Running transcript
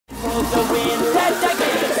For the win, let the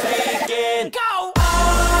games begin. Go!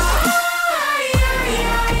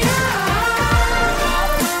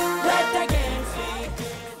 Let the games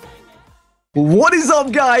begin. What is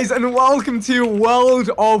up, guys, and welcome to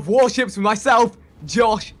World of Warships with myself,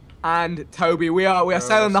 Josh, and Toby. We are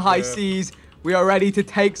sailing the high seas. We are ready to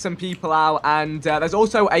take some people out, and there's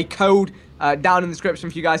also a code down in the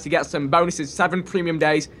description for you guys to get some bonuses: 7 premium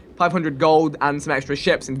days, 500 gold, and some extra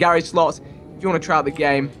ships and garage slots. If you want to try out the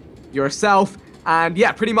game yourself. And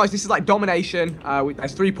yeah, pretty much this is like domination.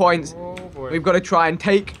 There's 3 points. Oh, we've got to try and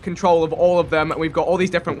take control of all of them. We've got all these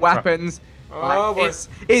different weapons.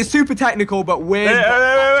 It's super technical, but we're.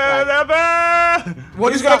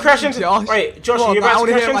 What is going to crash into? Josh? Wait, Josh, are you about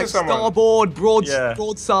to crash into someone? Starboard,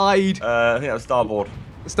 broadside. I think that's starboard.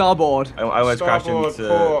 Starboard. I always crash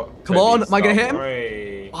into. Come on, am I gonna hit him?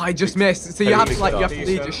 Wait. Oh, I just missed. So you have to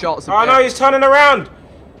lead your shots. Oh no, he's turning around.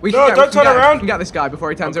 Don't turn around. We can get this guy before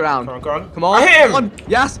he turns around. Come on. Come on. I hit him. Come on.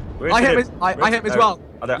 Yes. I hit him. I hit him as well.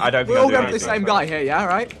 I don't think we're all going for the same guy here, yeah,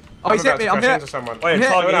 right? Oh, he's hit me. I'm hit. Wait,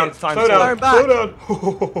 slow down. I'm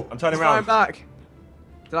turning around. Back.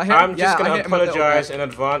 Did I hit him? I'm just going to apologize in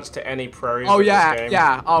advance to any pros. Oh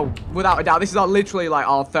yeah. Oh, without a doubt. This is literally like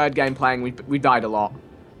our 3rd game playing. We died a lot.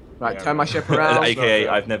 Right, turn my ship around. AKA,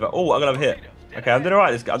 I've never. Oh, I'm gonna hit. Okay, I'm doing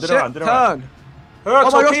alright. I'm doing alright. Turn.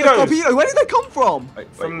 Oh my gosh, the torpedo! Where did they come from?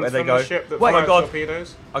 Where'd they go? Oh my god!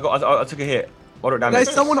 Torpedoes. I took a hit.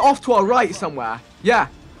 There's someone off to our right somewhere. Yeah,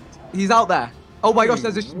 he's out there. Oh my gosh,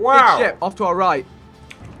 there's a big ship off to our right.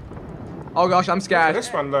 Oh gosh, I'm scared.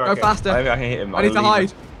 This one, go faster. I can hit him. I need to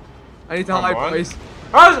hide. Boys.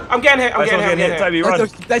 Oh, I'm getting hit. I'm getting hit. Toby, run.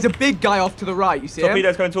 There's a big guy off to the right. You see him?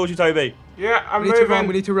 Torpedoes coming towards you, Toby. Yeah, I'm moving.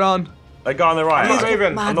 We need to run. That guy on the right. I'm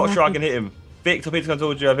moving. I'm not sure I can hit him. Vic, torpedoes coming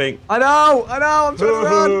towards you, I think. I know. I'm trying to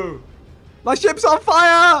run. My ship's on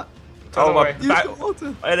fire. Oh my back.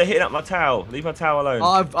 They're hitting up my towel. Leave my towel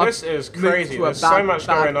alone. This is crazy. There's so much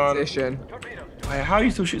going on. Wait, how are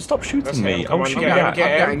you still shooting? Stop shooting me. I'm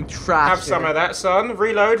getting trashed. Have some of that, son.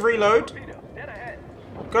 Reload.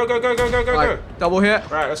 Go. Right, double hit.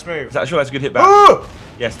 Right, let's move. Is that sure that's a good hit back?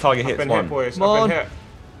 Yes, target hits. I've been hit, boys. Come I've been hit.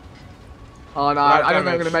 Oh no, I don't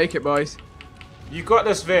think I'm gonna make it, boys. You got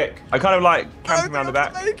this, Vic. I kind of like camping around the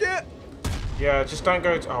back. Make it. Yeah, just don't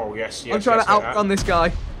go. Oh yes. I'm trying to outrun this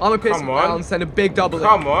guy. I'm a piss down, send a big double.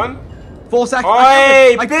 Come on. 4 seconds.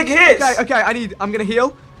 Oi, big hits. Okay. I'm gonna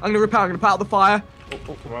heal. I'm gonna repair. I'm gonna put out the fire.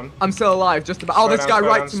 Oh, come on. I'm still alive. Just about. Oh, this guy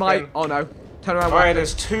right to my. Oh no. Turn around. Alright,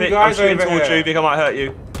 there's 2 guys over here. Vic, I might hurt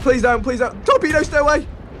you. Please don't. Torpedo, stay away.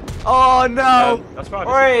 Oh no. That's right.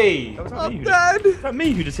 Oi. I'm dead. Is that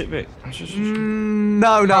me who just hit Vic?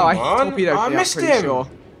 No. I torpedoed. I missed him. Sure.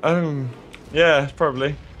 Yeah,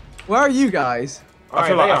 probably. Where are you guys?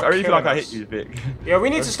 I really feel like I hit you, Vic. Yeah,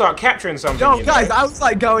 we need to start capturing something. Yo, guys, I was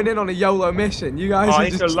like going in on a YOLO mission. You guys are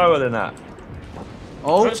just lower than that.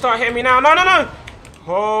 Oh. Don't start hitting me now. No.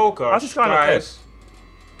 Oh gosh.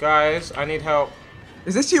 Guys, I need help.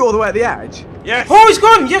 Is this you all the way at the edge? Yes. Oh, he's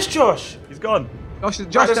gone. Yes, Josh. He's gone. Josh,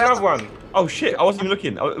 there's another one. Oh shit! I wasn't even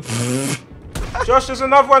looking. Josh, there's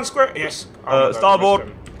another one square. Yes. Oh,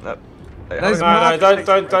 starboard. No,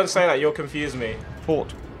 don't say that. You'll confuse me.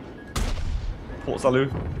 Port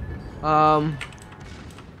Salut. I'm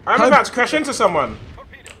about to crash into someone.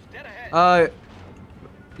 Yeah,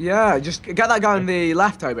 just get that guy on the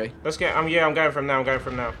left, Toby. Let's get. I'm going from now.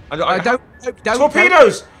 Don't.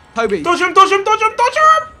 Torpedoes. Toby. Dodge him.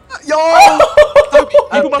 Yo. Toby,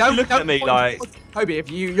 people must be looking at me like. Toby,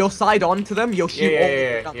 if you're side on to them, you'll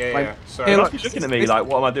shoot all. Yeah. Sorry. They must be looking at me like,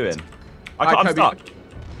 what am I doing? I'm stuck.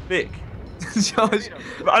 Vic. Josh.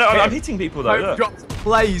 I'm hitting people though. Look. Dropped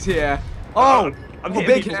plays here. Oh, I'm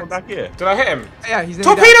hitting people from back here. Did I hit him? Yeah, he's in.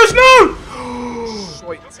 Torpedoes, no!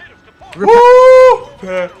 Sweet. Woo!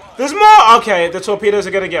 There's more. Okay, the torpedoes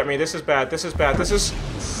are gonna get me. This is bad. Torpedoes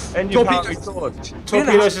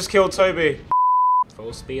just killed Toby.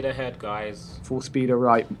 Full speed ahead, guys. Full speed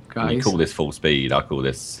right, guys. You call this full speed? I call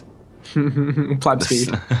this pleb speed.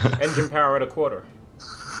 Engine power at a quarter.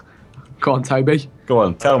 Go on, Toby. Go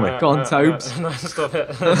on, tell me. Go on, Tobes. No, stop it.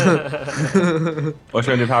 What's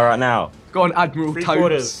your engine power right now? Go on, Admiral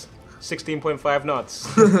Tobes. 16.5 knots.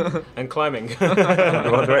 And climbing.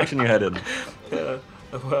 What direction are you heading?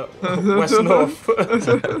 West north.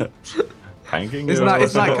 Tanking? Isn't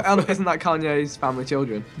that Kanye's family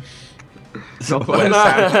children? It's not what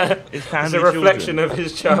it's a reflection of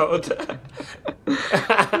his child.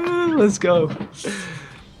 Let's go.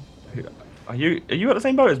 Are you at the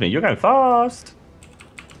same boat as me? You're going fast.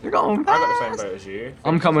 You're going fast. I got the same boat as you.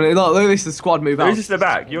 I'm coming. Look, this is the squad move out. Who's just in the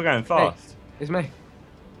back? You're going fast. Hey, it's me.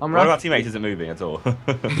 I'm One of our right. teammates isn't moving at all.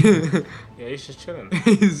 Yeah, he's just chilling.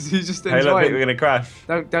 he's just Hey, look, Vic, enjoying. we're gonna crash.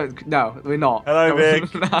 Don't. No, we're not. Hello,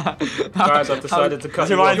 Vic. Guys, I've decided to cut This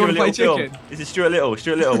you reminds off. me of a wanna little play film. chicken? This is Stuart Little.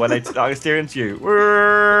 Stuart Little when they like steer into you.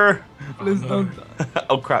 Whirr. Please don't.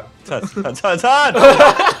 Oh crap! Turn!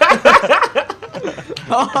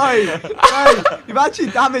 Hey, you've actually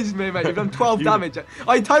damaged me, mate. You've done 12 damage.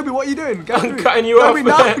 Hey, Toby, what are you doing? Go I'm through. cutting you Toby,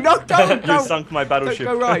 off. no, don't. You sunk my battleship.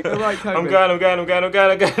 Go right, Toby. I'm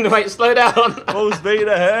going. Wait, slow down. Full speed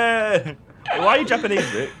ahead. Why are you Japanese,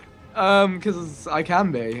 Vic? Because I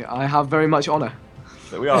can be. I have very much honor.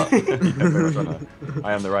 We are. Very much honor.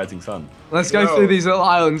 I am the rising sun. Let's go Yo. through these little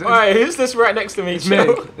islands. Alright, who's this right next to me? It's me.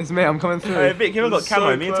 It's me. I'm coming through. Hey, Vic, you haven't got So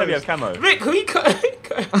camo. Me and Toby close. have camo. Vic, who you cut?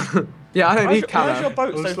 Yeah, I don't Why's need your camo.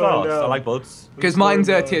 boat I'm so slowing fast? down. I like boats. Because mine's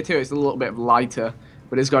tier 2. It's a little bit lighter.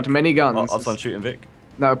 But it's got many guns. Odds on shooting Vic.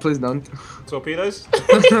 No, please don't. Torpedoes?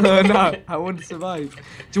 No, I want to survive.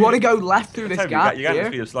 Do you want to go left through this Toby, gap you're going to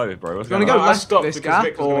here? speed of slow, bro. What's Do you want to going go on? I left stopped through this because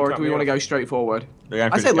Vic gap, was gonna or cut do we me want to off. go straight forward? We're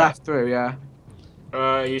going I through say this gap. left through, yeah.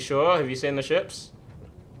 Are you sure? Have you seen the ships?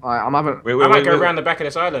 Alright, I'm having. I might go around the back of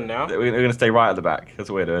this island now. We're going to stay right at the back. That's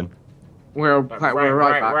what we're doing. We're Like,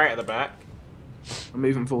 right back. right at the back. I'm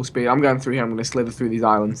moving full speed. I'm going through here. I'm going to slither through these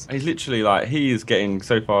islands. He's literally like, he is getting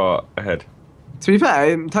so far ahead. To be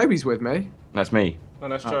fair, Toby's with me. That's me. No,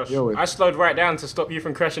 that's Oh, Josh. you're with- I slowed right down to stop you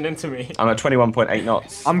from crashing into me. I'm at 21.8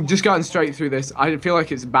 knots. I'm just going straight through this. I feel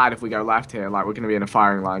like it's bad if we go left here. Like we're going to be in a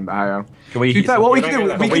firing line. But hey, Can we, to be fair, what we You can don't do,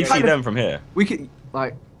 get that. we Can we can see kind of, them from here? we could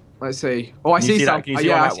like, let's see. Oh, I Can you see see that? some. Can you see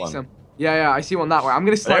yeah, on I that see one? some. Yeah, I see one that way. I'm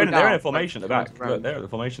going to slow They're down. in a formation at the back. Right. Look, they're at the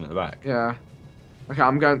formation at the back. Yeah. Okay,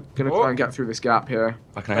 I'm gonna Oh. try and get through this gap here.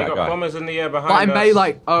 I can They hit that got guy. bombers in the air behind But I us. may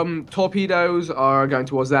like torpedoes are going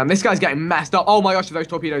towards them. This guy's getting messed up. Oh my gosh, those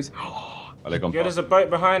torpedoes. Oh, they're gone Yeah, fast. there's a boat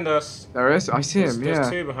behind us. There is. I see him. There's Yeah.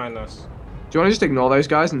 two behind us. Do you want to just ignore those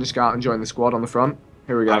guys and just go out and join the squad on the front?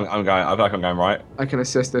 Here we go. I'm going. I feel like I'm going right. I can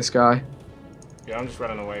assist this guy. Yeah, I'm just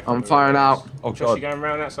running away. I'm firing out. Oh Josh, you god. going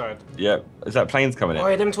around that side? Yeah. Is that planes coming in? Oh,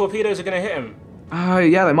 yeah, them torpedoes are gonna hit him.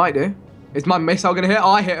 Yeah, they might do. Is my missile gonna hit? Oh,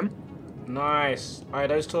 I hit him. Nice. Alright,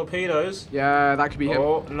 those torpedoes. Yeah, that could be him.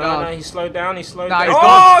 Oh, no, he slowed down. He slowed Nah, down. he's Oh,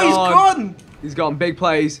 gone, he's gone. gone. He's gone. Big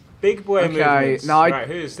plays. Big boy Okay, movements. now I Right,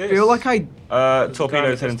 who is this? feel like I. Torpedoes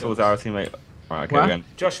heading distance. towards our teammate. Right, okay, Where? again.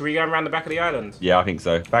 Josh, are we going around the back of the island? Yeah, I think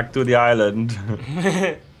so. Back to the island.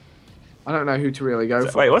 I don't know who to really go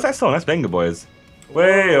for. Wait, what's that song? That's Venga Boys.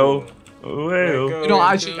 Wail, Go wail. You know, into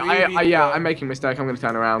actually, the yeah, river. I'm making a mistake. I'm gonna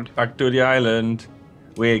turn around. Back to the island.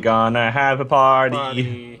 We're gonna have a party.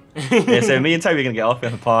 Party. Yeah, so me and Toby are gonna get off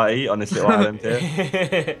and have a party on this little island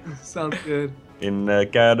here Sounds good. in the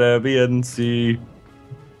Caribbean Sea.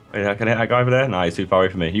 Wait, can I hit that guy over there? No, he's too far away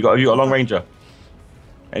from me. You got a long ranger?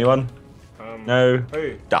 Anyone? No.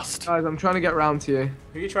 Who? Dust. Guys, I'm trying to get round to you.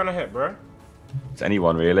 Who are you trying to hit, bro? It's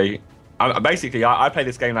anyone really. Basically, I play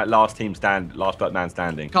this game like last man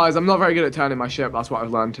standing. Guys, I'm not very good at turning my ship. That's what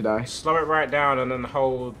I've learned today. Slow it right down and then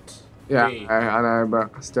hold Yeah, B. I know,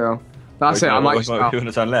 but still. That's it. I might You just. want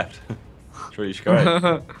to turn left? Sure, you should go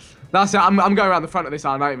ahead. That's it. I'm going around the front of this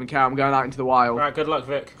island. I don't even care. I'm going out into the wild. Right, good luck,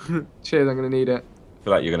 Vic. Cheers. I'm gonna need it. I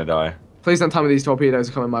feel like you're gonna die. Please don't tell me these torpedoes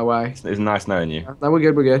are coming my way. It's nice knowing you. No, we're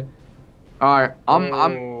good. We're good. All right. I'm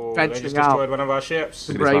Oh, they just venturing destroyed out. one of our ships.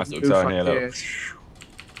 Look at Brave this nice little new turn here. Look. frontiers.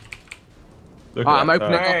 Look Alright, at I'm that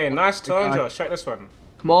opening turn. it. Hey, nice turn, Okay. Josh. Check this one.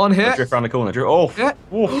 Come on, hit. Drift around the corner. Oh. Yeah.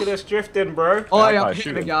 Look at this drifting, bro. Oh, yeah, guy I'm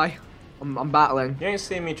hitting a shooting. guy. I'm battling. You ain't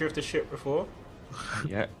seen me drift a ship before.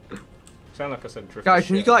 Yeah. Sound like I said drift Guys, a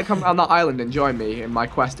can you ship. like come around that island and join me in my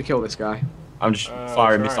quest to kill this guy? I'm just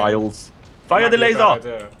firing trying. missiles. Fire the Might be a bad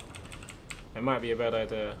laser! idea. It might be a bad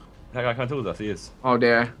idea. That guy coming towards us. He is. Oh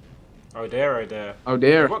dear. Oh dear, oh dear. Oh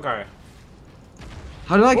dear. What guy?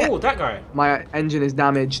 How did I get? Oh, that guy. My engine is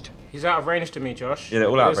damaged. He's out of range to me, Josh. Yeah, they're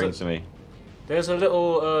all out of There's range a- to me. There's a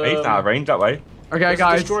little. He's out of range that way. Okay, There's a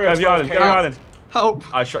guys. destroyer Go to the island. Go to the Help. island.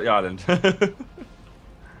 Help. I shot the island.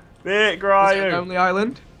 Vic, Is right. it the only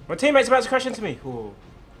island? My teammate's about to crash into me. Ooh.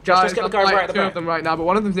 Josh, Guys, let's get the I'm guy fighting right at the two back. of them right now, but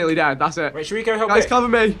one of them's nearly dead. That's it. Wait, should we go help Guys, Vic? cover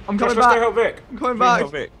me. I'm Josh, coming let's go back. help Vic. I'm coming Oh, back.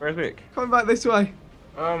 Vic. Where's Vic? Coming back this way.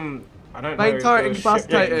 I don't Main know. turret the ship-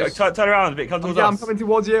 incapacitated. Yeah, Yeah, turn around, Vic. Come towards Yeah, I'm us. coming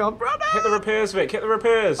towards you. I'm running. Hit the repairs, Vic. Hit the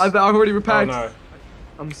repairs. I've already Oh repaired. no. I'm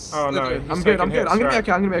Oh, no, slithering. he's I'm good. taking I'm good. hits, I'm gonna be right.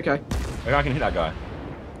 okay. I'm gonna be okay. Okay, I can hit that guy.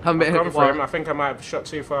 Haven't been I've hit gone in a for him. while. I think I might have shot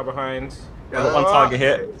too far behind. I've got one target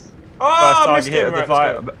hit. Oh, First I target missed hit him. of the Right,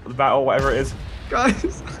 fight, let's go. the battle, whatever it is.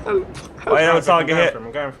 Guys. Oh, yeah, I'm target going hit. for him.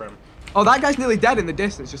 I'm going for him. Oh, that guy's nearly dead in the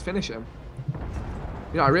distance. Just finish him.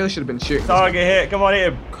 You know, I really should have been shooting. Target hit. Come on,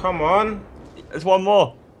 hit him. Come on. There's one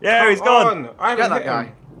more. Yeah, he's Come gone. on. I Get haven't that hit guy.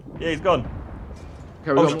 him. Yeah, he's gone.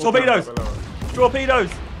 Okay, we Oh, got more. torpedoes. Torpedoes.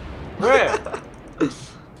 Where?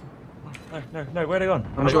 No, where are they gone? I'm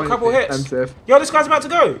I've got a joining couple the hits. defensive. Yo, this guy's about to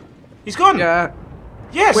go. He's gone. Yeah.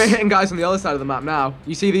 Yes. We're hitting guys on the other side of the map now.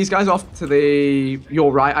 You see these guys off to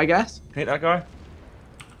your right, I guess? Hit that guy.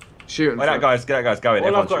 Shooting. Wait, get that guy's going. All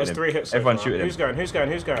Everyone's I've got is shooting 3 him. hits. So Everyone's far. shooting him. Who's going?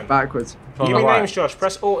 Who's going? Backwards. From Give the me right. names, Josh.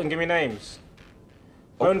 Press Alt and give me names.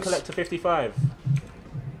 Bone Oops. Collector 55.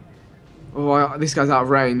 Oh, this guy's out of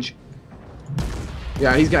range.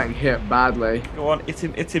 Yeah, he's getting hit badly. Go on, hit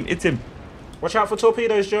him. Watch out for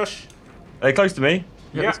torpedoes, Josh. Are they close to me?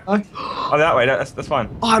 Yeah. Oh, that way. That's fine.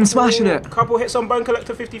 Oh, I'm smashing it. Couple hits on Bone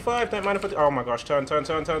Collector 55. Don't mind if I. Oh my gosh! Turn. He's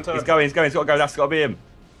going. He's got to go. That's got to be him.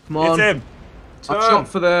 Come on. Hit him. I've shot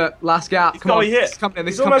for the last gap. He's Come on. got me hit. He's coming in.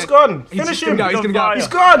 He's almost gone. He's Finish gonna him. go, he's gonna go. on He's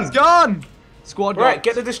fire. gone. He's gone. Squad Right, goals.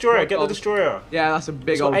 get the destroyer. Squad Get the goals. destroyer. Yeah, that's a big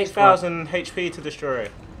He's old. got 8,000 HP to destroy.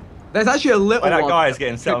 There's actually a little That one. guy is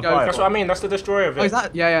getting set on Could go fire. That's what I mean. That's the destroyer of Oh, is it.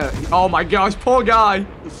 that? Yeah. Oh my gosh, poor guy.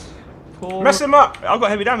 Poor. Mess him up. I've got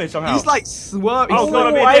heavy damage somehow. He's like swerving. Oh, God,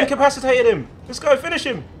 I'm Oh, being I hit. incapacitated him. Let's go. Finish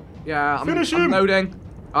him. Yeah, I'm Finish him. loading.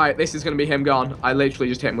 Alright, this is gonna be him gone. I literally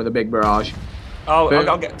just hit him with a big barrage. Oh, Boom.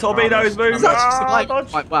 I'll get torpedoes, move. He's actually survived dodge.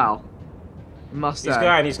 quite well. I must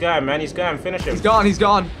say. He's going, man. He's going. Finish him. He's gone.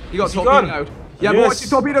 He got Is he torpedoed. gone? Yeah, but Yes. watch your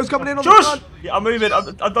torpedoes coming in on the Josh! front. Yeah, I'm moving.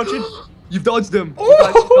 I'm dodging. You've dodged him. Ooh! You've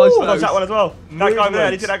actually dodged I dodged that those. one as well. That guy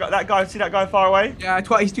there. Movement. That guy. See that guy far away? Yeah,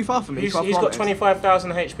 he's too far for me. He's 12 got kilometers.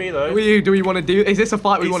 25,000 HP though. Do we want to do? Is this a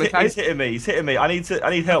fight we want to He's take? hitting me. He's hitting me. I need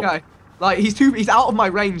help. Okay. Like he's out of my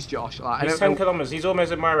range, Josh. Like, I He's don't 10 know. kilometers. He's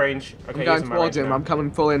almost in my range. Okay, I'm he's going in my towards range him. now. I'm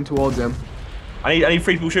coming full in towards him. I need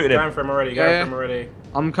 3 people shooting Going him. for him already. Yeah, Going yeah. for him already.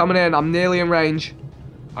 I'm coming in. I'm nearly in range.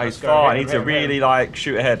 Oh, he's Let's go, far. I hit need him, to hit him, hit really him. like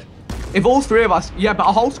shoot ahead. If all 3 of us, yeah, but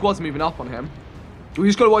a whole squad's moving up on him. We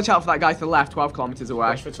just got to watch out for that guy to the left, 12 kilometers away.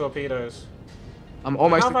 Watch for torpedoes. I'm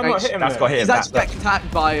almost How in have I not range. hit him That's there? got hit. He's actually getting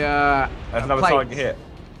attacked by That's another planes. target hit.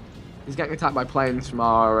 He's getting attacked by planes from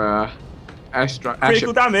our airship.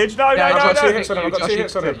 Critical damage. No, Yeah, I've got Josh, 2 you hits on him, need- I've got Josh, 2 you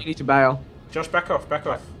hits on need to- him. You need to bail. Josh, back off. Back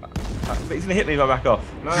off. But he's gonna hit me if I back off.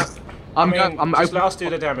 No, I'm just open. let us do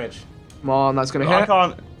the damage. Come on, that's gonna I hit.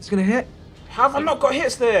 can't. It's gonna hit. How have I not got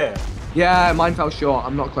hits there? Yeah, mine fell short.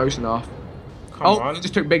 I'm not close enough. Come on. He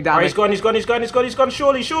just took big Oh, damage. he's gone.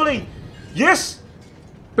 Surely. Yes.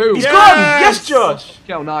 Boom. He's Yes! gone. Yes, Josh.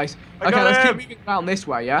 Kill, nice. I Okay, got let's keep him. moving around this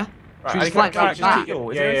way, yeah? Right, Should we just I flank can't like just that? keep going.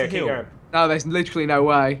 Is Yeah, there yeah, anything keep to going. No, there's literally no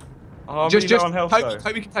way. Oh, I'm Just really low on health, Toby, though.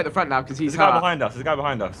 Toby can take the front now because he's There's a guy hurt. behind us. There's a guy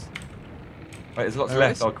behind us. Wait, there's lots There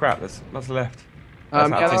left. is? Oh crap, there's lots left. Yeah,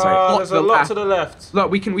 That's there's absolutely- There's a lot to the left. Look,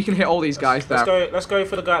 we can hit all these guys there. Let's go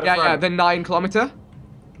for the guy at the Yeah, front. the 9 kilometer.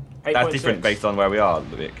 8.6. That's different based on where we are,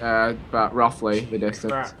 Ludovic. But roughly the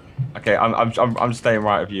distance. Crap. Okay, I'm staying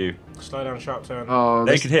right of you. Slow down, sharp turn. Oh,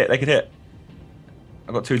 They this, could hit. They could hit.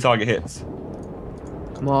 I've got 2 target hits.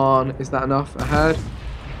 come on. Is that enough? Ahead.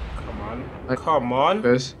 Come on.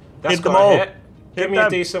 There's. That's Hit them got all. a hit. Give Hit me a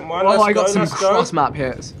them. decent one. Oh, Let's I got go, some let's go. cross map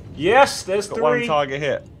hits. Yes, there's Got 1 3. target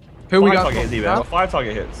hit. Who we 5 got? target hits even. I've got 5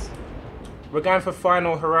 target hits. We're going for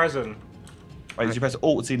Final Horizon. Wait, did you press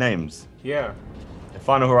Alt to see names? Yeah. The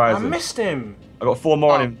Final I Horizon. missed him. I got 4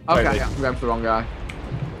 more on him. Okay, Totally. yeah, I'm going for the wrong guy.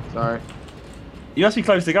 Sorry. You must be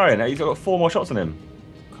close to going. He's got 4 more shots on him.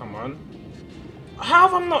 Come on.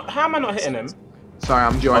 How am I not hitting him? Sorry,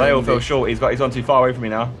 I'm Oh, joining. they all the- feel short. He's gone too far away from me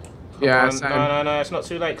now. Yeah, Come on. same. No, it's not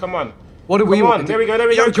too late. Come on. What do we Come want? on. to There do? we go. There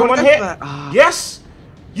we Yo, go. do you Come on, wanna go hit. for that? Ah. Yes.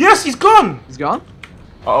 Yes, he's gone. He's gone?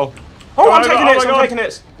 Uh-oh. Oh, I'm my taking God, hits. oh my I'm God. taking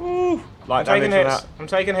hits. Ooh. Light I'm taking damage on hits. that. I'm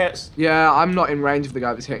taking hits. Yeah, I'm not in range of the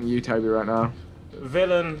guy that's hitting you, Toby, right now.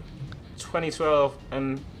 Villain 2012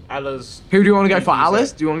 and Allah's. Who do you want to go for? TBJZ.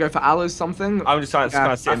 Alice? Do you want to go for Alice something? I'm just trying to kind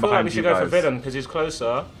of I sitting feel like behind we you should go for guys. Villain because he's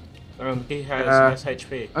closer. He has less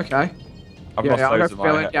HP. Okay. I've Yeah, lost I'll go loads for of my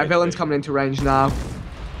Villain. Yeah, HP. Villain's coming into range now.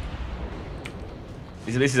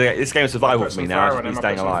 This game is survival Put for me some now. fire I just on be him,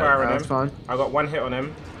 staying I put some fire alive. on That's fine. I got 1 hit on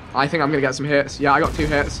him. I think I'm going to get some hits. Yeah, I got 2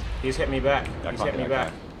 hits. He's hit me back. I He's can't hit me do back.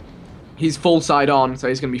 that. He's full side on, so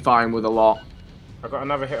he's going to be firing with a lot. I got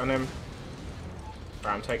another hit on him.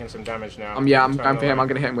 Right, I'm taking some damage now. Yeah, I'm Turn going for him. away. I'm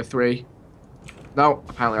going to hit him with 3. No,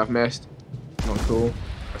 apparently I've missed. Not cool.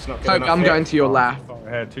 That's not good Toby, enough I'm hit. going to your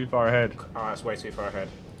left. Too far ahead. Oh, that's way too far ahead.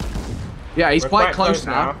 Yeah, he's We're quite close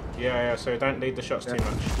now. Yeah, so don't lead the shots too much.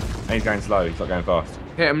 And he's going slow. He's not going fast.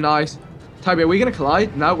 Hit him nice. Toby, are we going to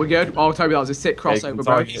collide? No, we're good. Oh, Toby, that was a sick Yeah, you crossover, can bro.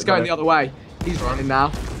 target He's it, going brother. the other way. He's running now.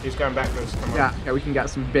 He's going backwards. Come on. Yeah, okay, we can get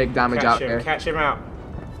some big damage out Catch him. here. Catch him out.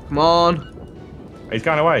 Come on. He's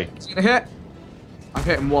going away. He's going to hit. I've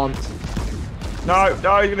hit him once. No, he's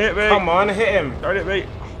going to hit me. Come on, hit him. Don't hit me.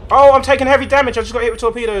 Oh, I'm taking heavy damage. I just got hit with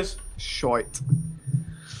torpedoes. Shite.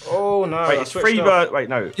 Oh no! Wait, I it's switched 3 off. versus. Wait,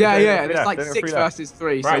 no. Yeah, There's yeah. three It's left, like there's 6 three left. versus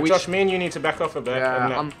 3. Right, so Josh, me and you need to back off a bit.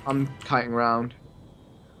 Yeah, I'm kiting round.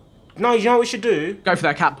 No, you know what we should do? Go for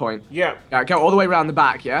their cap point. Yeah. Yeah, go all the way around the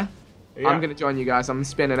back. Yeah. Yeah. I'm gonna join you guys. I'm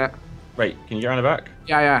spinning it. Wait, can you get around the back?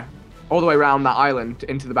 Yeah, yeah. All the way around that island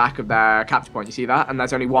into the back of their capture point. You see that? And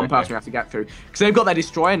there's only one Okay. person we have to get through. Because they've got their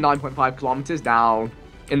destroyer 9.5 kilometers down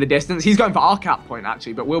in the distance. He's going for our cap point,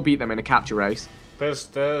 actually, but we'll beat them in a capture race.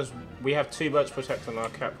 We have 2 boats protecting our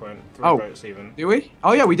cap point. 3 Oh. boats even. Do we?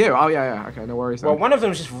 Oh, yeah, we do. Oh, yeah, yeah. Okay, no worries. Well, then. one of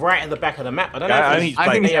them is just right at the back of the map. I don't Yeah, know I if think he's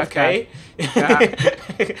I think he's AFK.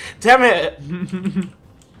 Yeah. Damn it!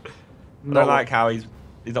 I don't like how he's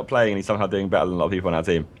not playing and he's somehow doing better than a lot of people on our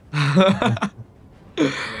team. He's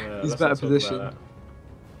Let's better not talk position. about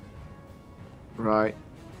Right.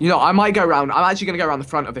 You know, I might go around. I'm actually going to go around the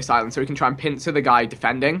front of this island so we can try and pincer the guy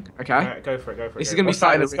defending. Okay. that. Alright, go for it. Go for it. This is go gonna be for it.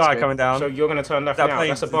 slightly This guy coming down. So you're gonna turn left That now. plane-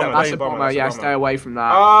 That's a is bomber. that That's That's a a bomber. bomber. That's a Yeah, bomber. stay away from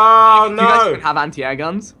that. Oh You guys no! don't have anti-air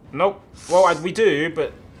guns? Nope. Well, we do,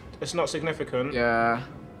 but it's not significant. Yeah.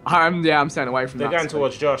 I'm staying away from They're that. going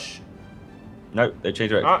towards Josh. No, they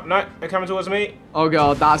changed direction. Oh no, they're coming towards me. Oh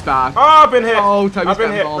god, that's bad. Oh, I've been hit. Oh, Toby's I've been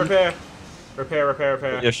getting hit. bombed. Repair. Repair. Repair.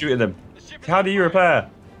 Repair. You're shooting them. How do you repair?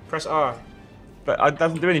 Press R. But it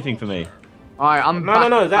doesn't do anything for me. Alright, I'm No, back no,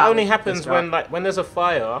 no. at That only with happens this guy. when there's a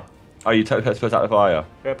fire. Oh, you put out the fire.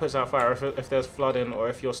 It puts out fire. If there's flooding or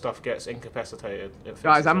if your stuff gets incapacitated. It fixes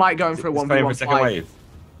Guys, I it. might go in for a It's playing for a 1v1 second fight. wave.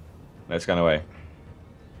 No, it's gone away.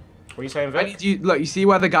 What are you saying, I Vic? need you, look, you see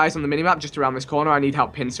where the guy's on the minimap just around this corner? I need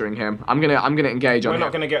help pincering him. I'm gonna engage on We're him.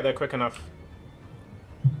 not gonna get there quick enough.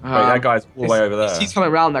 Wait, that guy's all the way over there. He's coming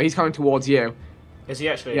around though. He's coming towards you. Is he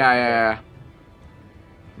actually? Yeah, yeah, yeah.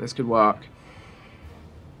 This could work.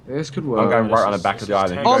 This could work. I'm going this right on the is- back this of the is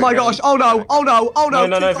island. tango. Oh my gosh! Oh no! Oh no! Oh no!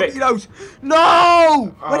 No, no, no, Two Vic. torpedoes!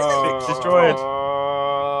 No! Where did they? Vic's destroyed.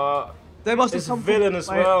 They must have It's come villain from as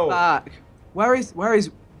way well. back. Where is?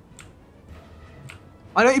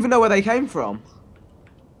 I don't even know where they came from.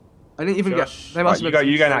 I didn't even Josh. get. They must Right, have.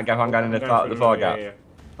 you go in that gap. I'm going in the far gap. Yeah.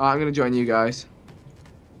 Alright, I'm gonna join you guys.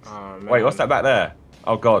 Oh, man. Wait, what's that back there?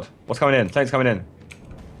 Oh god, what's coming in? Plane's coming in.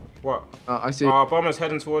 What? I see. Oh, bomber's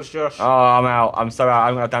heading towards Josh. Oh, I'm out. I'm so out.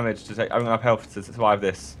 I'm gonna have damage to take. I'm gonna have health to survive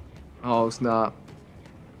this. Oh snap.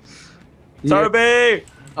 Yeah. Toby!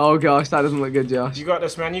 Oh gosh, that doesn't look good, Josh. You got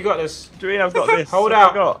this, man. You got this. Do you mean I've got this? Hold What have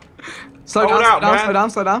out. I got? Slow Hold down, out, slow down, man. slow down,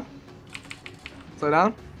 slow down. Slow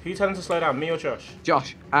down. Who you telling to slow down? Me or Josh?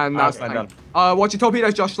 Josh. And Ah, that's slow fine. down. Watch your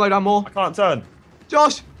torpedoes, Josh. Slow down more. I can't turn.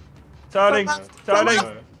 Josh! Turning. Turning.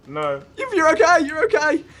 No. You're okay, you're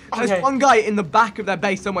okay. There's Okay. one guy in the back of their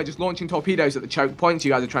base somewhere just launching torpedoes at the choke points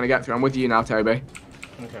you guys are trying to get through. I'm with you now, Toby.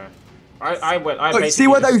 Okay. I Look, basically see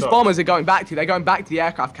where just those stopped. bombers are going back to? They're going back to the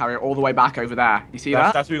aircraft carrier all the way back over there. You see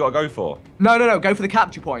that? That's what we gotta go for. No, no, no. Go for the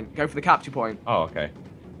capture point. Go for the capture point. Oh, okay.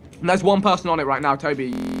 And there's one person on it right now, Toby.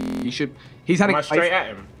 You should. He's heading Am I straight at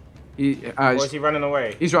him? Or is he running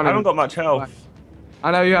away? He's I running. haven't got much health.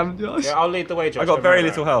 I know you haven't, Josh. Yeah, I'll lead the way, Josh. I got don't very worry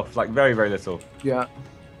little about health. Like very, very little. Yeah.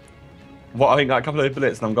 What, I think like a couple of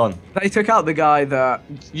bullets and I'm gone. They took out the guy that.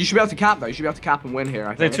 You should be able to cap though. You should be able to cap and win here.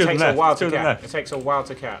 I think. it. Two It of takes them a left. while Two to of them cap. left. It takes a while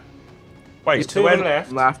to cap. Wait, There's so two of when them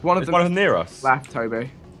left. Left. One of is them one of them near us? left, Toby.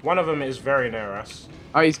 One of them is very near us.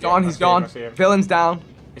 Oh, he's gone. I He's see him, gone. I see him. Villain's down.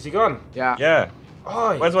 Is he gone? Yeah. Yeah.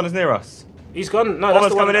 Oh, Where's one that's near us? he's gone. No, that's Bomber's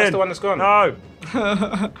the one. coming That's in. the one that's gone. No.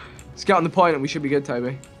 Let's get on the point and we should be good,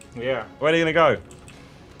 Toby. Yeah. Where are you gonna go?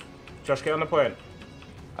 Josh, get on the point.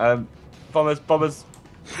 Bombers.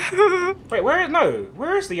 Wait,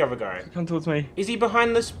 where is the other guy? Come towards me. Is he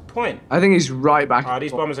behind this point? I think he's right back. Ah,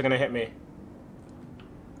 these bombers are gonna hit me.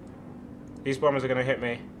 These bombers are gonna hit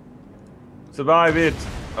me. Survive it.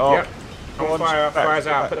 Oh. Yep. Come On on, fire. back, Fire's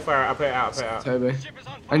back. out. Put the fire out. Put it out. Put it out. Toby.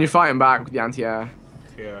 And you're fighting back with the anti-air.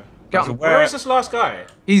 Yeah. Get So on. where- Where is this last guy?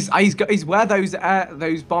 He's where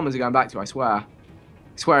those bombers are going back to. I swear. I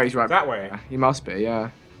swear he's right. That way. Yeah, he must be. Yeah.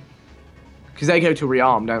 Because they go to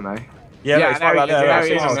rearm, don't they? Yeah, Yeah, it's there right he is, there. there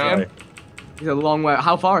he is, Oh, man. sorry. He's a long way.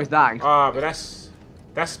 How far is that? Ah, but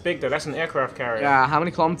that's big though. That's an aircraft carrier. Yeah. How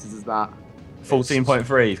many kilometers is that?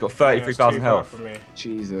 14.3. He's got Yeah, it's 33,000 too far health. for me.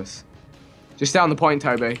 Jesus. Just stay on the point,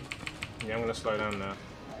 Toby. Yeah, I'm gonna slow down now.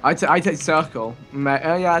 I take circle.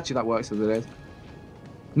 Yeah, actually that works as it is.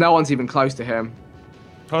 No one's even close to him.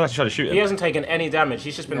 I was actually trying to shoot him. He hasn't taken any damage.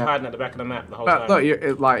 He's just been Yeah. hiding at the back of the map the whole But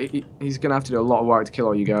time. look, he's gonna have to do a lot of work to kill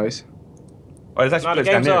all you guys. Oh, there's actually No, the bullets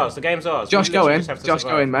down game's near ours. us. The game's ours. Josh, We go literally in. just have to Josh, go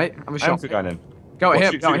survive. in, mate. Have a I'm shot. still going in. Go at What,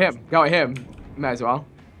 him. shoot, Go at shoot. him. Go at him. May as well.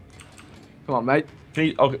 Come on, mate. Can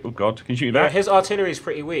you, oh god, can you shoot me Yeah, back? his artillery is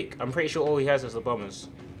pretty weak. I'm pretty sure all he has is the bombers.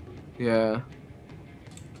 Yeah.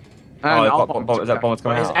 Oh, And is I'll that bomb- bomber's But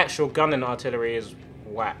coming his out? actual gunning artillery is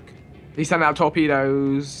whack. He's sending out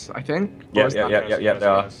torpedoes, I think. Yeah, Or is that- yeah, they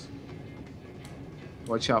are.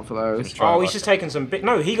 Watch out for those. Oh, he's just taking some big.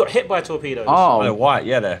 No, he got hit by torpedoes. Oh, Oh, white,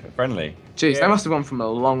 yeah, they're friendly. jeez, yeah. they must have gone from a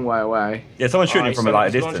long way away. Yeah, someone's shooting him he's from like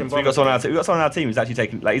a he's launching distance. We got someone on our team who's actually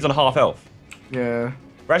taking, like, he's on half health. Yeah.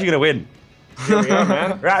 We're actually gonna win. Here we are,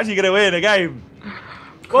 man. We're actually gonna win a game.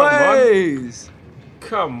 Come on. Boys!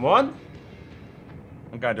 Come on.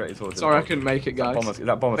 I'm going directly towards Sorry, I it. couldn't make it, guys.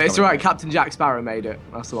 That bomber's But it's coming. alright, Captain Jack Sparrow made it.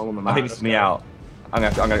 That's the one on the I map. think this is me out. I'm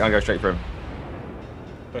gonna go straight for him.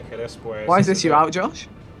 Look at this, boys. Why is this you it. out, Josh?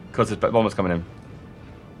 Because the bomber's coming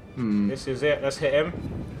in. This is it. Let's hit him.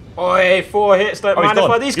 Oi, 4 hits. Don't Oh,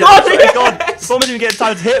 mind he's if gone. I. He's Yeah, gone. he's gone. Yes! Bomber's even getting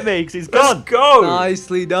time to hit me because he's Let's gone. go.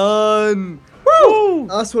 Nicely done! Woo!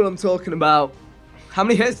 That's what I'm talking about. How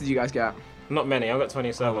many hits did you guys get? Not many. I've got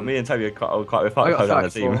 27. Well, me and Toby are quite I got on the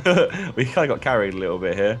team. We kind of got carried a little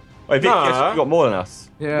bit here. Wait, Vic, Nah. you got more than us.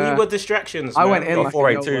 Yeah. We were distractions. I man. went in We like got a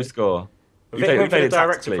 482 goal. score. We Vic played went for it the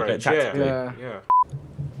direct tactically. approach. Tactically. Yeah. Yeah.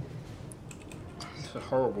 It's a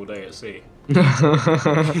horrible day at sea.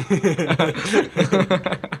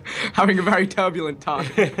 Having a very turbulent time.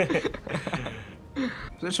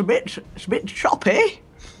 It's a bit choppy.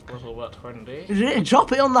 Was all that 20? Is it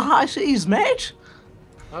choppy on the high seas, mate?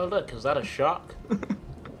 Oh look, is that a shark?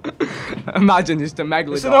 Imagine just a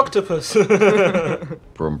It's an megalodon. octopus.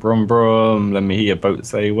 Brum brum brum. Let me hear your boat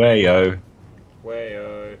say wayo.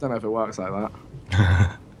 Wayo. Don't know if it works like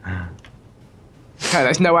that. Okay,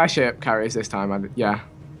 there's no airship carriers this time. Yeah.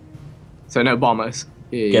 So no bombers.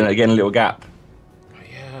 Yeah. Getting a little gap. Oh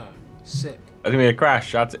yeah. Sick. I think we had a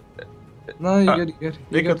crash. No, you're good. You're good.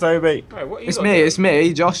 Vic You're or good. Toby. Right, what you It's got me. there? It's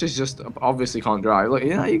me. Josh is just obviously can't drive. Look,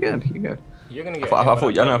 yeah, you're good. You're good. You're gonna get. I hit thought by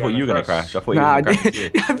you that were gonna across. crash. I thought you Nah, were gonna crash. too.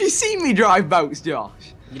 have you seen me drive boats, Josh?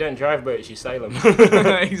 You don't drive boats, you sail them.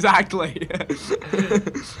 Exactly.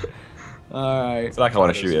 Alright. It's like I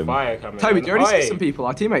want to shoot him. Fire coming Toby, in. do you already Oi. see some people?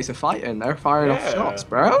 Our teammates are fighting. They're firing off Yeah. shots,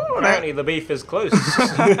 bro. Apparently the beef is close.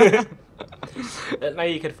 Didn't know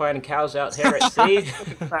you could find cows out here at sea.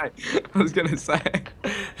 I was gonna say.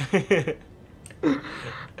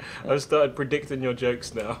 I've started predicting your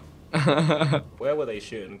jokes now. Where were they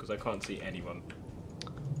shooting? Because I can't see anyone.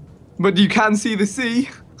 But you can see the sea.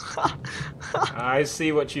 I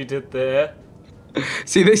see what you did there.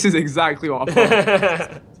 See, this is exactly what I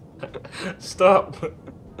thought. Stop.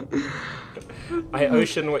 I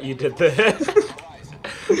ocean what you did there.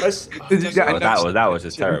 Did you get a That was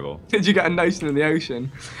just terrible. Did you get a notion in the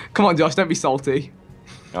ocean? Come on, Josh, don't be salty.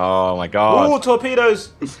 Oh my Ooh, god.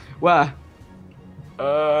 torpedoes! Where?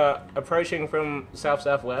 Approaching from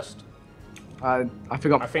south-southwest. I I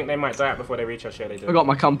forgot. think they might die out before they reach us. Yeah, they do. I forgot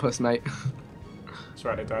my compass, mate. That's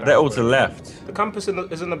right, they died out They're all before to the they- left. The compass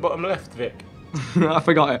is in the bottom left, Vic. I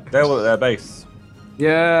forgot it. They're all at their base.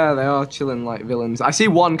 Yeah, they are chilling like villains. I see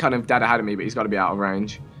one kind of dead ahead of me, but he's got to be out of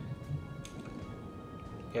range.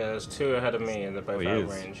 Yeah, there's 2 ahead of me and they're both Oh, he out is. of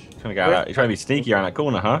range. Trying to get out. You're trying to be sneaky around that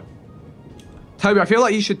corner, huh? Toby, I feel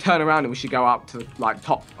like you should turn around and we should go up to like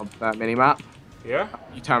top of the mini-map. Yeah?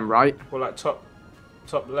 You turn right. Well, like top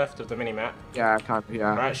left of the mini-map. Yeah, kind of,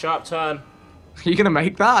 yeah. Right, sharp turn. You gonna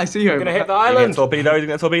make that? I see you. You're gonna hit the You island. get torpedoed? You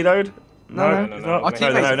get torpedoed? No, no, no, he's no, not. Our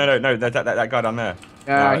teammates- No. That guy down there.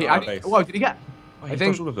 Yeah, No, I our think, base. whoa, did he get? Oh, I he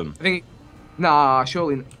think. dodged all of them. I think. Nah,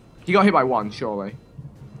 surely. He got hit by one, surely.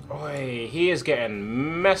 Oi, he is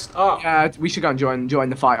getting messed up. Yeah, we should go and join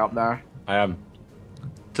the fight up there. I am.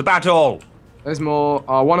 To battle! There's more.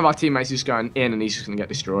 One of our teammates is just going in, and he's just gonna get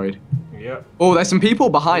destroyed. Yep. Oh, there's some people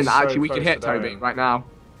behind He's that so actually we could close hit, to Toby, dying. right now.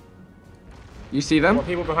 You see them? What,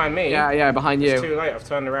 people behind me? Yeah, behind It's you. too late. I've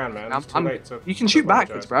turned around, man. It's too late to. You can shoot apologize.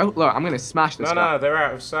 backwards, bro. Look, I'm gonna smash this No, guy. no, they're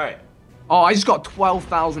out of sight. Oh, I just got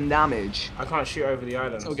 12,000 damage. I can't shoot over the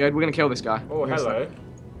island. So good. We're gonna kill this guy. Oh, We're gonna hello. smash-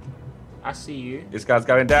 I see you. This guy's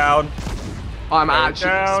going down. I'm Hey, actually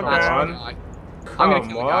down, smashing man. the guy. Come I'm gonna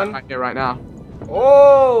kill the guy on. right here, right now.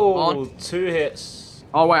 Oh, On. 2 hits.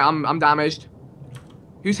 Oh wait, I'm damaged.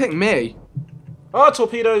 Who's hitting me? Oh,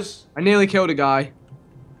 torpedoes. I nearly killed a guy.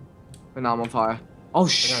 But now I'm on fire. Oh We're going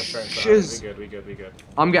straight into that. shiz. We good.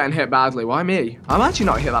 I'm getting hit badly. Why me? I'm actually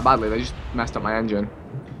not hit that badly. They just messed up my engine.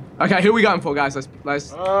 Okay, who are we going for, guys?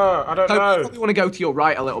 Let's. Oh, I don't Toby, you know. probably want to go to your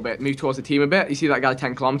right a little bit. Move towards the team a bit. You see that guy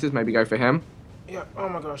 10 kilometers? Maybe go for him. Yeah. Oh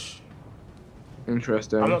my gosh.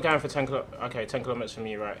 Interesting. I'm not going for 10 kilometers. Okay, 10 kilometers from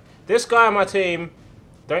you, right? This guy on my team,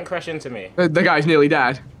 don't crash into me. The guy's nearly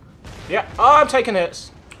dead. Yeah. Oh, I'm taking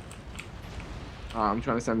hits. I'm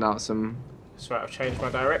trying to send out some. That's right. I've changed my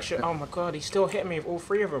direction. Oh my god, he's still hitting me with all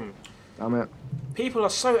 3 of them. Damn it. People are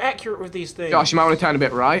so accurate with these things. Josh, you might want to turn a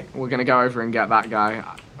bit right. We're gonna go over and get that guy.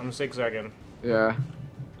 I'm zigzagging. Yeah.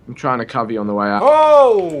 I'm trying to cover you on the way out.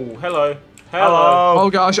 Oh, hello. Hello. Oh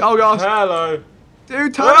gosh, oh gosh. Hello.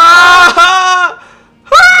 Dude, turn. Ah!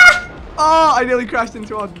 Oh, I nearly crashed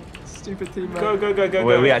into our stupid teammate. Go, go, go, go,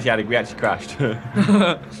 Well, go. we actually crashed.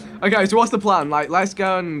 Okay, so what's the plan? Like, let's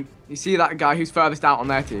go and you see that guy who's furthest out on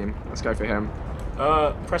their team. Let's go for him.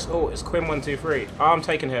 Press Alt. It's Quim 123. Oh, I'm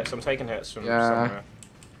taking hits. I'm taking hits from somewhere.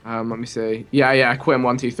 Let me see. Yeah, Quim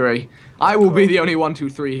 123. I will be the only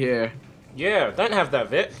 123 here. Yeah, don't have that,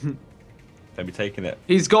 Vit. Don't be taking it.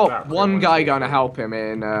 He's got That one Quim guy going to 123. help him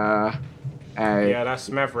in Yeah, that's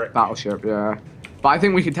Maverick. battleship. Yeah, but I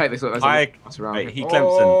think we can take this. Look, there's a lot around Mate, here. he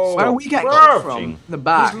Clemson. Oh, Where are we getting bro. from? The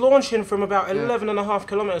back. He's launching from about 11.5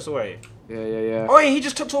 kilometers away. Yeah. Oh, he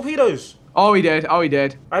just took torpedoes. Oh, he did. Alright,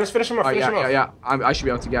 Let's finish him off. Finish him off. yeah. I should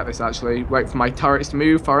be able to get this actually. Wait for my turrets to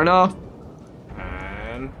move far enough.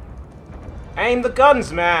 And aim the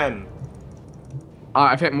guns, man.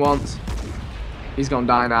 Alright, I've hit him once. He's gonna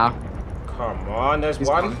die now. Come on, there's He's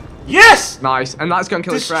one. gone. Yes! Nice, and that's gonna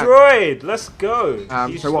kill his friend. Destroyed. Let's go.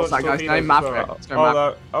 He's So what's that launched guy's torpedoes name? as well. Maverick. Let's go, Oh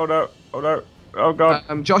Maverick. no! Oh no! Oh no! Oh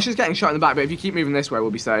god! Josh is getting shot in the back, but if you keep moving this way,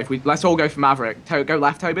 we'll be safe. Let's all go for Maverick. Go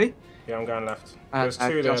left, Toby. Yeah, I'm going left. And- There's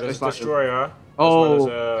and two there. Josh There's goes left. destroyer. As Oh, well as,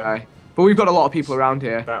 okay. But we've got a lot of people around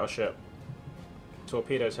here. battleship.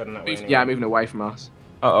 Torpedoes heading that way. Yeah, anyway. moving away from us.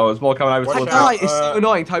 Uh oh! There's more coming over Watch towards That out. guy is so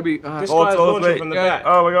annoying, Toby. This Oh, guy's towards launching me. from the Yeah. back.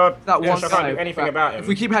 Oh my god! That Yeah, one so I can't guy. do anything about him. If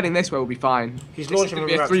we keep heading this way, we'll be fine. He's This is launching gonna from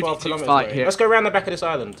be a about 3v2 12 kilometers fight away. here. Let's go around the back of this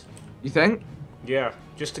island. You think? Yeah,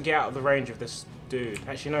 just to get out of the range of this dude.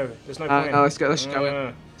 Actually, no. There's no point. No, let's go. Let's go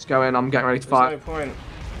in. Let's go in. I'm getting ready to There's fire. no point.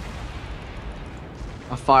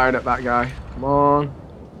 I fired at that guy. Come on.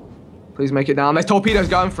 Please make it down. There's torpedoes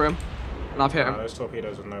going for him. And I've hit No, him. those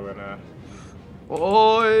torpedoes are nowhere near.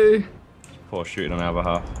 Oi! Poor shooting on our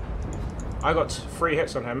behalf. I got 3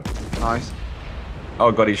 hits on him. Nice.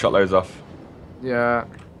 Oh god! He shot loads off. Yeah.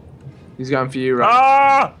 He's going for you, right?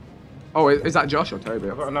 Ah! Oh, is that Josh or Toby?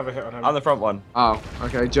 I got another hit on him. I'm the front one. Oh,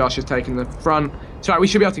 okay. Josh is taking the front. Sorry, we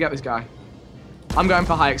should be able to get this guy. I'm going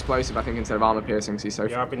for high explosive, I think, instead of armor piercing, because he's so...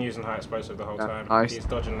 Yeah, I've been using high explosive the whole Yeah, time. nice. He's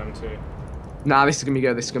dodging them too. Nah, this is going to be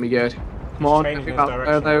good. This is going to be good. Come on. Changing pick his up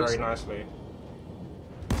direction those. very nicely.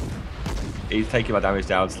 He's taking my damage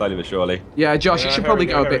down slowly but surely. Yeah, Josh, Yeah, you should here probably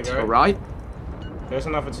we go go, a bit to here we the go. right. There's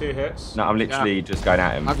another 2 hits. No, I'm literally just going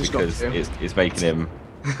at him I've just got because to. it's making him.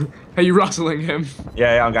 Are you rustling him?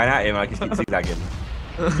 Yeah, I'm going at him. I can keep zigzagging.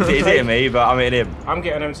 He's hitting me, but I'm hitting him. I'm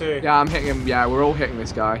getting him too. Yeah, I'm hitting him. Yeah, we're all hitting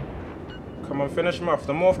this guy. Come on, finish him off.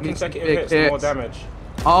 The more Need some consecutive big hits, the more hits. damage.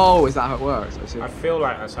 Oh, is that how it works? I see. I feel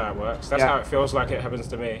like that's how it works. That's Yeah. how it feels like it happens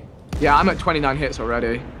to me. Yeah, I'm at 29 hits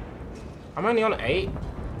already. I'm only on 8.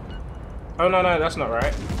 Oh no, that's not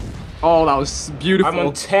right. Oh, that was beautiful. I'm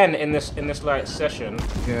on 10 in this like session.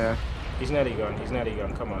 Yeah. He's nearly gone. He's nearly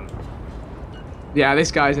gone. Come on. Yeah,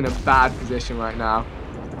 this guy's in a bad position right now.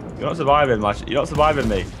 You're not surviving much. You're not surviving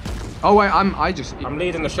me. Oh wait, I'm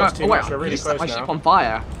leading the shots too much. We're really you set my close ship now. on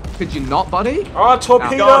fire. Could you not, buddy? Oh,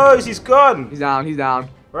 torpedoes! gone. He's gone. He's down. He's down.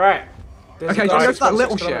 Right. There's Okay, a do guy you go for that 6.6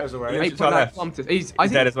 little ship? kilometers away. Yeah. 8.9 left. kilometers. He's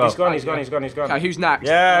dead as well. He's gone. He's gone. He's gone. He's gone. Okay, who's next?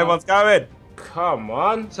 Yeah, everyone's going. Come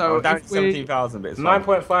on. So I'm down if to we 17,000, but it's fine.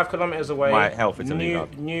 9.5 kilometers away. My health is only New up.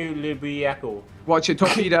 Libby Apple. watch it,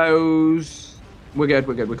 torpedoes. We're good.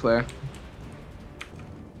 We're clear.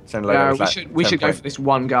 Send a load Yeah, of that we should go 10 for this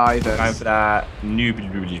one guy Going that's. for that new.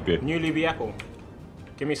 New Libby Apple.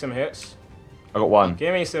 Give me some hits. I got one.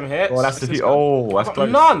 Give me some hits. Oh, that's the. this Oh, that's I've got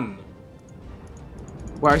close. none.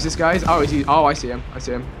 Where is this guy? Oh, is he? Oh, I see him.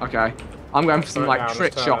 Okay. I'm going for some Turn like it down,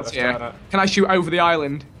 trick let's turn it, shots let's here. turn it. Can I shoot over the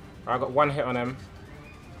island? I got 1 hit on him.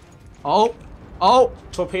 Oh.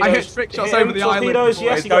 Torpedoes. I hit trick shots Hit over him, the island. torpedoes,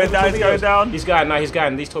 yes, He's he got going him, down, he's torpedoes. going down. He's going, no, he's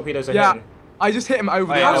going. These torpedoes are Yeah. hitting. I just hit him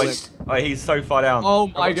over the Oh, island. he's so far down. Oh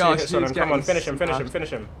I've my got 2 gosh. hits on him. he's Come on, getting finish him, finish him, smashed. finish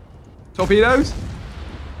him. Torpedoes?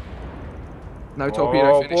 No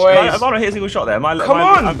torpedo Oh, finish. boys. I'm not hit a single shot there. Come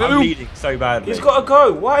on, I'm boom. bleeding so badly. He's got to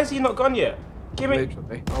go. Why is he not gone yet? Give me.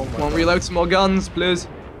 Literally. Oh my Come on, God. reload some more guns, please.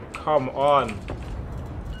 Come on.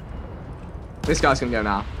 This guy's gonna go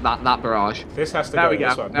now. That barrage. This has to There go. we go.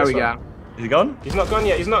 This one. There this we one. go. Is he gone? He's not gone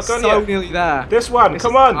yet. He's not gone So yet. nearly there. This one. This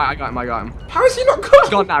Come is- on. I got him. I got him. How is he not gone? He's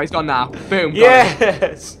gone now. He's gone now. Boom. got him.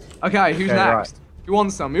 Yes. Okay, who's Okay, next? right. You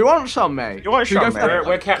want some? You want some, mate? You want Should we some, go for mate? that-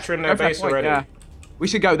 We're capturing their go for that base point, already. Yeah. We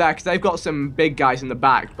should go there because they've got some big guys in the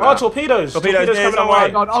back. Oh, but- torpedoes. Torpedoes, Torpedoes there's coming one our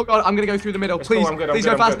way. way. Oh god, I'm gonna go through the middle. It's Please, cool, I'm good, I'm please good,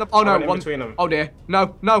 go I'm fast good. enough. Oh I no, went in one. between them. Oh dear.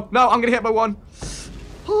 No, I'm gonna hit by one.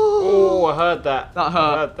 Oh, I heard that. That hurt.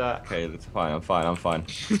 I heard that. Okay, that's fine. I'm fine.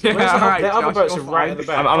 Yeah, Where's the, alright, the other Josh, boats are you're right fine. at the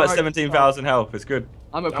back. I'm at Alright. 17,000 health. It's good.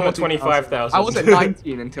 I'm at 25,000. I was at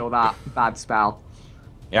 19 until that bad spell.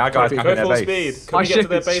 Yeah, our guys Go attacking full their speed. base. Can My we get to ship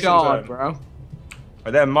their is base in shard, time? bro.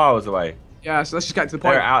 But they're miles away. Yeah, so let's just get to the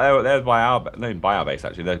They're point. out. They're by our. Not even by our base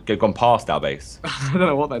actually. They've gone past our base. I don't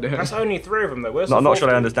know what they're doing. That's only 3 of them though. Where's No, the I'm not fourth sure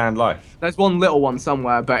they dude? understand life. There's one little one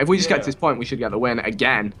somewhere, but if we just get Yeah. to this point, we should get the win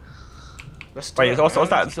again. Let's do Wait, it, what's man.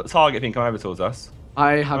 that target thing coming over towards us?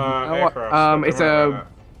 I have Aircraft. it's Something like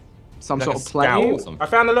some Like sort a of scout or plane. something. that. I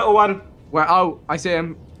found a little one. Where oh, I see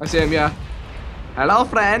him. Yeah. Hello,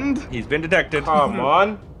 friend. He's been detected. Come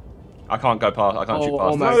on. I can't go past. I can't shoot past.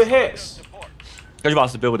 almost. No hits. Go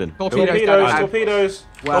past the building. Torpedoes. Torpedoes. down. Torpedoes.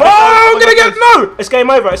 Well- Oh, I'm gonna get no! It's game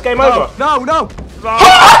over. It's game over. No, no.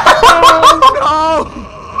 Oh,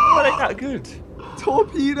 Oh that ain't that good. no!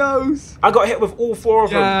 Torpedoes. I got hit with all 4 of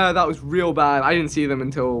them. Yeah, that was real bad. I didn't see them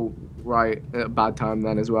until right at a bad time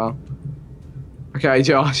then as well. Okay,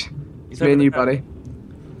 Josh. It's me and you, buddy.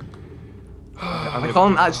 I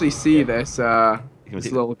can't actually see this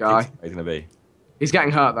this little guy. He's gonna be. He's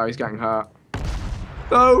getting hurt though. He's getting hurt.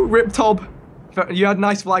 Oh, Rip Tob. You had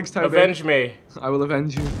nice flags, Toby. Avenge me. I will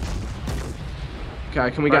avenge you. Okay,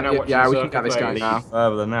 can we Right get? now, Yeah, we can watching get this guy Circle now.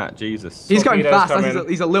 Further than that, Jesus. He's going Torpedoes fast. coming.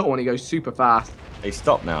 He's a little one. He goes super fast. He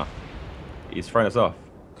stopped now. He's thrown us off.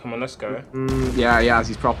 Come on, let's go. Yeah,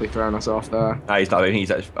 he's properly throwing us off there. No, he's not. He's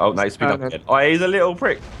actually. Oh, no, he's speed up Turning. again. Oh, he's a little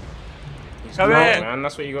prick. He's Come not, in. man.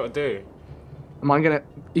 That's what you got to do. Am I gonna?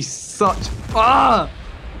 He's such. Ah!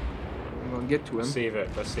 I'm gonna get to him. Let's see it.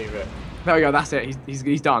 Let's see it. There we go. That's it.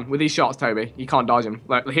 He's done with these shots, Toby. You can't dodge him.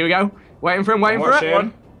 Look, here we go. Waiting for him. Waiting for it.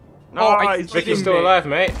 Watching. No, Oh, he's I- Vicky's freaking still me. alive,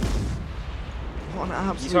 mate. What an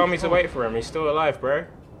absolute. You told me to fuck. wait for him. He's still alive, bro.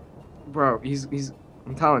 Bro, he's.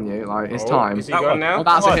 I'm telling you, like it's Oh, time. Is he That gone one. now? Oh,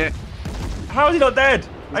 that's Come a on. hit. How is he not dead?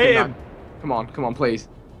 He's I hit good him. now. Come on, please.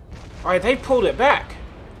 Alright, they pulled it back.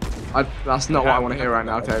 That's not what I want to hear right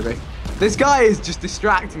now, Toby. This guy is just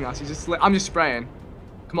distracting us. I'm just spraying.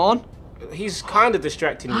 Come on. He's kind of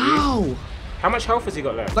distracting you. Ow! How much health has he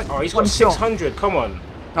got left? Like, Oh, he's one got shot. 600. Come on.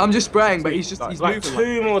 I'm just spraying, but he's Like moving.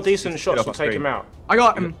 2 more decent shots off will my take screen. him out. I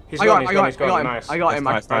got him. He's I gone, got he's him. gone. I Nice. got him.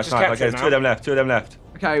 Nice. Just Okay, capture it there's 2 of them left. 2 of them left.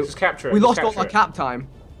 Okay, Just capture it, we just lost all capture our it. cap time,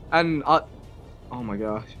 and oh my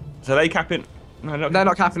gosh, So they capping. No, they're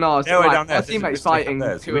not capping ours. They're way Like, down there. our So it's teammates a mistake fighting up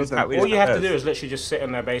there. So two we of just can't- them. we All just you have to can't do is literally just sit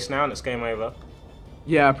on their base now and it's game over.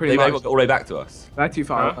 Yeah, pretty They may much. got all the way back to us. They're too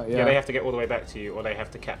far. Huh? away, Yeah, they have to get all the way back to you or they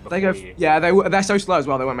have to cap before They go. you. Yeah, they're so slow as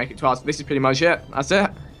well. They won't make it to us. This is pretty much it. That's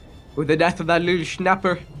it. With the death of that little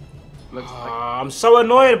schnapper. Looks like. I'm so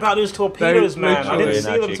annoyed about those torpedoes, They man. I literally- didn't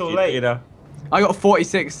see them till late. I got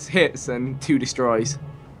 46 hits and 2 destroys.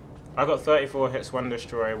 I got 34 hits, 1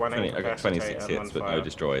 destroy, 1 I got incapacitate, 26 and 1 hits, but fire. no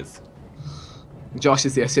destroys. Josh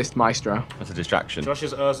is the assist maestro. That's a distraction. Josh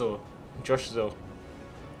is Urzel. Josh Zill.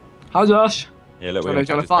 How Josh? Yeah, look, Do you we're wanna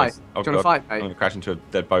gonna fight? Oh, Do you wanna God. fight, mate? I'm gonna crash into a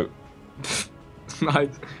dead boat. Nice.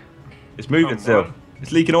 It's moving Come still. on.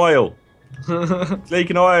 It's leaking oil. It's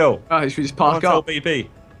leaking oil. Oh, should we just Come park on, tell up? BP.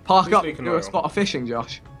 Park Who's up. leaking Do a oil? spot of fishing,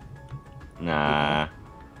 Josh. Nah.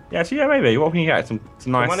 Yeah, so yeah, maybe. What can you get? Some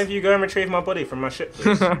nice. One of you go and retrieve my body from my ship,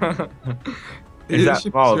 please. Is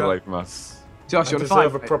that miles away from us? Josh, I you want to fight?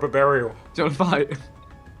 deserve a mate? proper burial. Do you want to fight?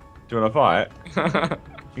 Do you want to fight?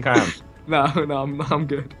 You can. No, I'm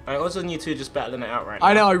good. I was on you two just battling it out right now.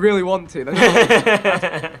 I know, I really want to.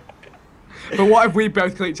 That's- but what if we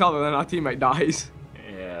both kill each other and then our teammate dies?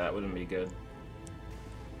 Yeah, that wouldn't be good.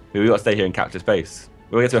 We got to stay here and capture space.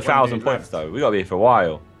 We'll get to 1,000 dude points left. though. We got to be here for a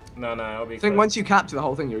while. No, I'll be I think good. once you capture the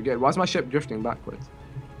whole thing, you're good. Why is my ship drifting backwards?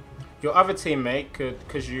 Your other teammate could,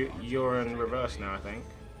 because you're in reverse now, I think.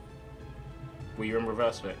 Were you in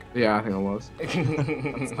reverse, Vic? Yeah, I think I was.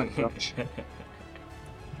 That's like Josh.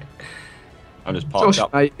 I'm just parked Josh,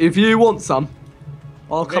 up. mate, if you want some,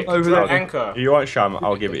 I'll come Vic, over drop there. anchor. You want Sham?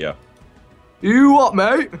 I'll give it you. You what,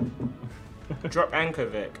 mate? Drop anchor,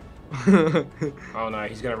 Vic. Oh no,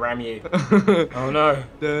 he's gonna ram you. Oh no.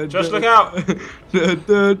 Josh, look out! Look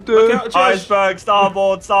out, Josh! Iceberg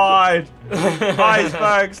starboard side.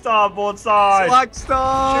 Iceberg starboard side. Black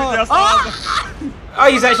Star! Shoot their Ah! Oh,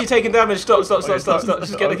 he's actually taking damage. Stop.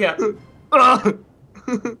 Just get the cap.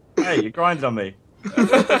 Hey, you grinded on me.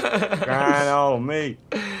 Grind on me.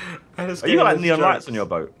 Oh, You got like neon lights on your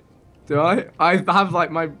boat. Do I? I have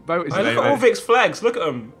like my boat is Look at all Vic's flags. Look at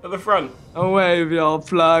them at the front. away with your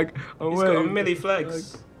flag. Away. He's got a with milli your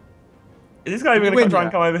flags. Is this guy even Win going to try and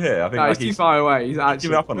yet? come over here? I think No, like he's too far away. He's giving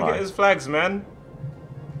actually. up on Look at life. his flags, man.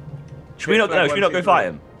 Should we not flag go? Should we not one, go two, fight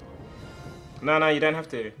three. him? No, you don't have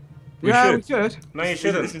to. Yeah, should. we could. No, you This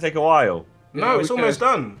shouldn't. is going to take a while. No, we it's almost could.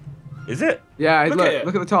 done. Is it? Yeah, Look look, at it.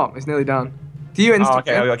 look at the top. It's nearly done. Do you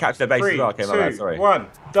instantly? Oh, okay. We got to capture their base 3, as well. Okay, my 2, bad. Sorry. 1,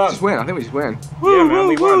 done. Just win. I think we just win. Yeah, man,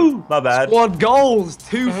 we won. My bad. Squad goals,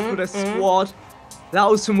 2 for the squad. That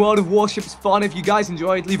was some World of Warships fun. If you guys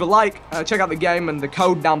enjoyed, leave a like, check out the game and the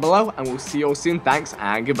code down below, and we'll see you all soon. Thanks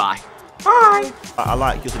and goodbye. Hi. I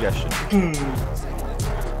like your suggestion.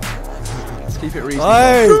 Let's keep it reasonable.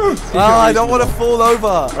 Hey! I don't want to fall over.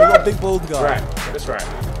 I've got a big bald guy. Right, that's right.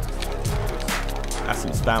 That's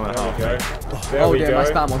some spam and a There we half. go. There Oh we dear, go. my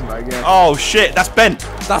spam wasn't very good. Oh shit, that's bent.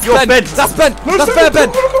 That's You're bent. bent. That's bent. That's fair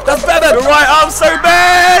bent. That's fair Your bent. right arm's so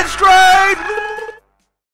benched.